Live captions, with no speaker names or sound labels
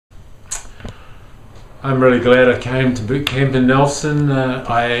I'm really glad I came to boot camp in Nelson.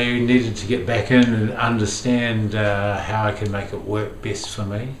 I needed to get back in and understand how I could make it work best for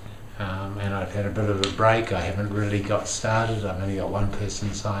me. And I've had a bit of a break. I haven't really got started. I've only got one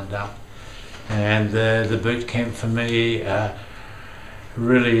person signed up. And the boot camp for me,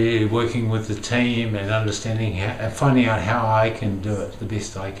 really working with the team and understanding finding out how I can do it the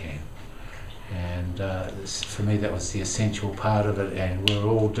best I can. And for me that was the essential part of it, and we're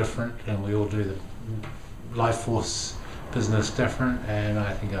all different and we all do the life force business different, and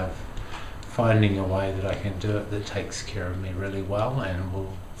I think I'm finding a way that I can do it that takes care of me really well and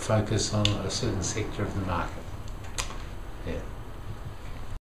will focus on a certain sector of the market. Yeah.